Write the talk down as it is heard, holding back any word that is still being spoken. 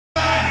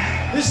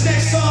This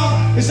next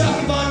song is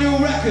off of our new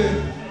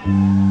record.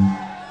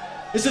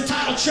 It's the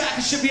title track.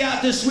 It should be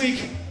out this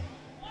week.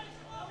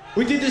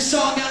 We did this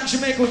song out in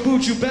Jamaica with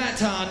Buju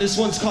Banton. This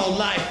one's called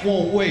Life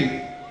Won't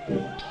Wait.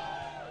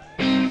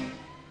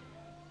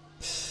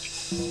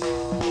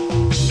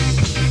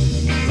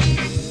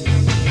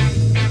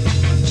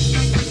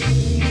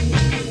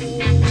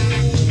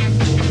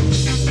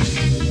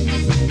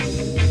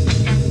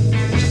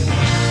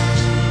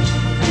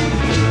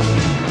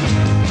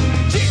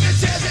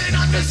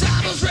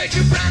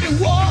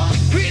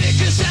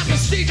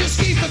 Prestigious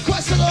keep the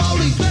quest of the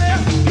Holy Grail.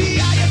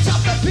 The eye atop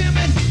the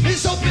pyramid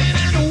is open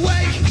and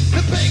awake.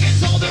 The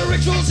pagans hold their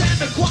rituals and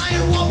the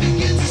quiet wall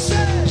begins to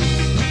say,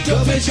 the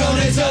vision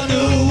is a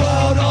new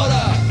world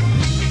order.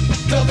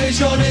 The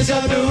vision is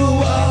a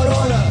new world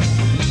order.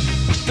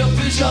 The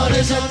vision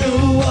is a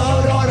new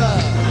world order.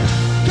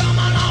 Come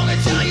along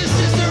and tell your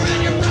sister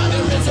and your brother.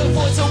 There is a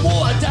voice of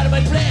war,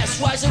 dynamite blast,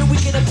 rise of the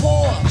weak and the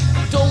poor.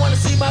 Don't wanna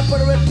see my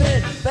brother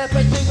repent, man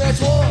break big man's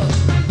war.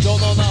 Don't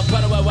know now,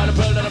 brother, why the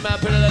brother, little man,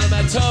 put a little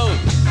man toe.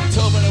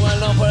 Toe, brother, well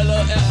known for a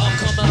little air, I'll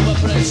come out of a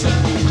pressure.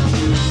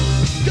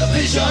 The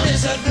vision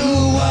is a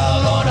new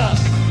world order.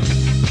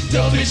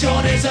 The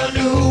vision is a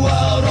new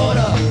world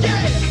order.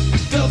 Yeah!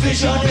 The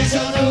vision is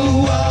a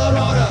new world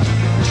order.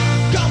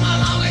 Come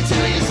along and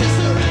tell your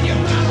sister and your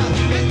brother.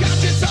 The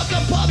conscience of the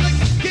public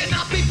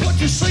cannot be put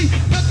to sleep.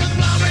 The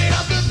conglomerate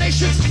of the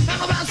nations and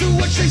the bounds through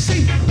which they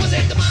see. Was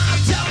it the mind,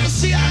 tell the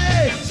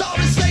CIA, it's all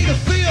a state of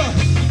fear.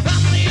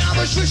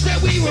 Wish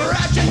that we were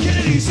at Jack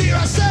Kennedy's here.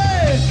 I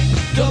say,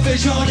 the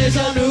vision is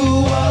a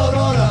new world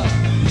order.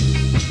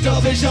 The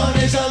vision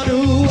is a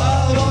new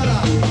world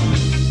order.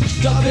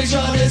 The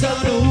vision is a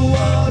new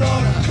world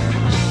order.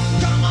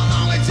 Come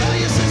along and tell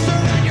your sister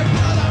and your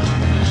brother.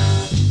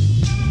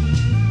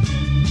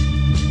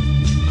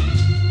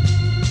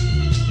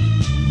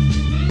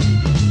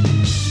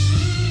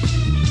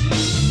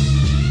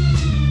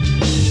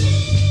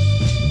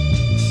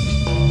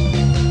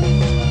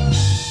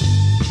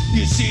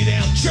 You see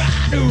them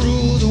trying to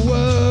rule the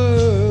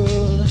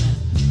world.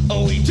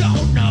 Oh, we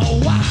don't know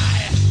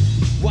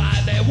why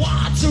they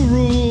want to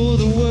rule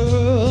the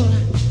world.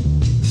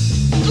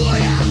 Oh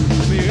yeah.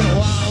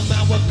 Meanwhile,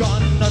 man, we're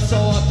gonna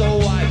sort the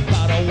wipe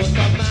out with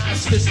the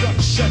mass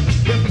destruction.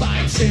 We're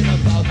fighting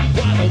about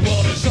why the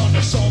world is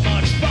under so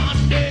much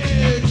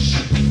bondage.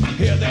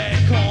 Here they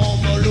come,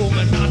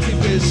 Illuminati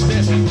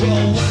business.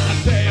 Well,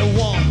 why they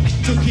want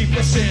to keep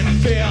us in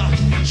fear.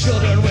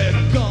 Children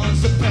with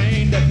guns, the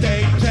pain that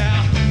they bear.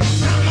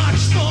 How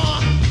much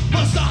more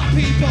must our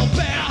people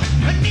bear?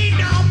 I need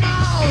no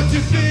more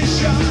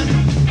division.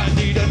 I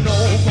need no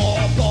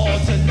more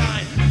balls and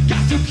nine.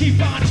 Got to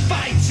keep on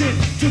fighting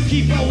to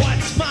keep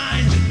what's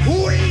mine.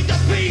 We the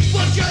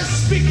people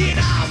just speaking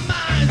our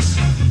minds.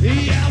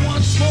 Yeah,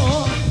 once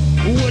more,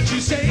 would you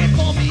say it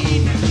for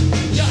me?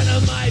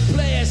 Dynamite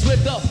players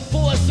with the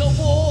force of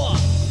war.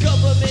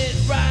 Government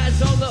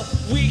rise on the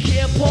weak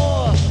and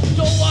poor.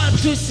 Don't want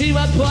to see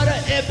my brother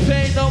in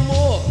pain no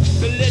more.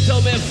 The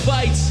little man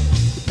fights,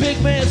 the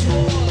big man's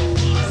war.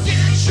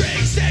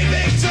 Tricks they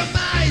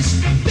victimize.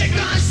 Think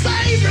on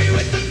slavery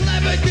with the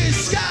clever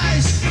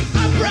disguise.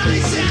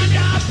 Uprising and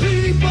our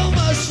people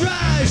must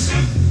rise.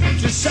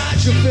 Decide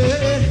your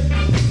fate,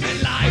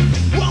 and life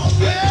won't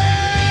wait.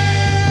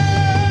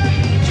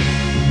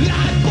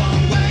 Life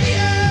won't wait.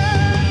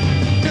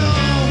 No,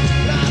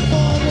 life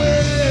won't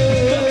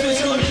wait. The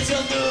vision is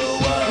a new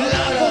world.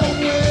 Life won't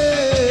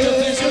wait. The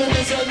vision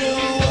is a new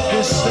world.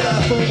 This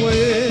life won't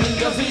wait.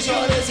 The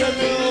vision is a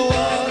new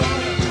world.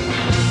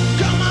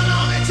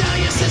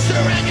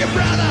 And your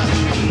brother.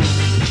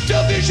 The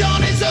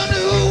vision is a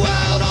new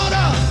world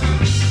order.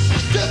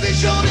 The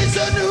vision is a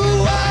new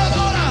world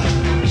order.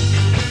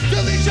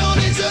 The vision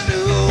is a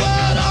new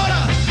world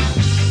order.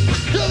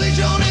 The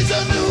vision is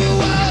a new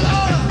world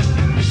order.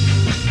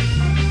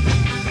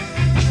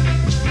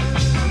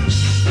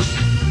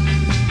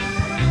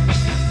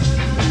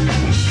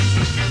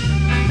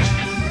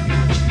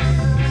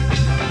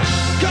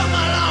 Come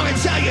along and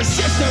tell your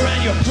sister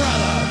and your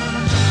brother.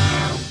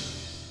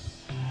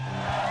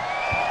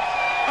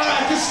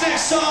 Alright, this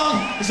next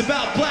song is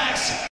about blacks.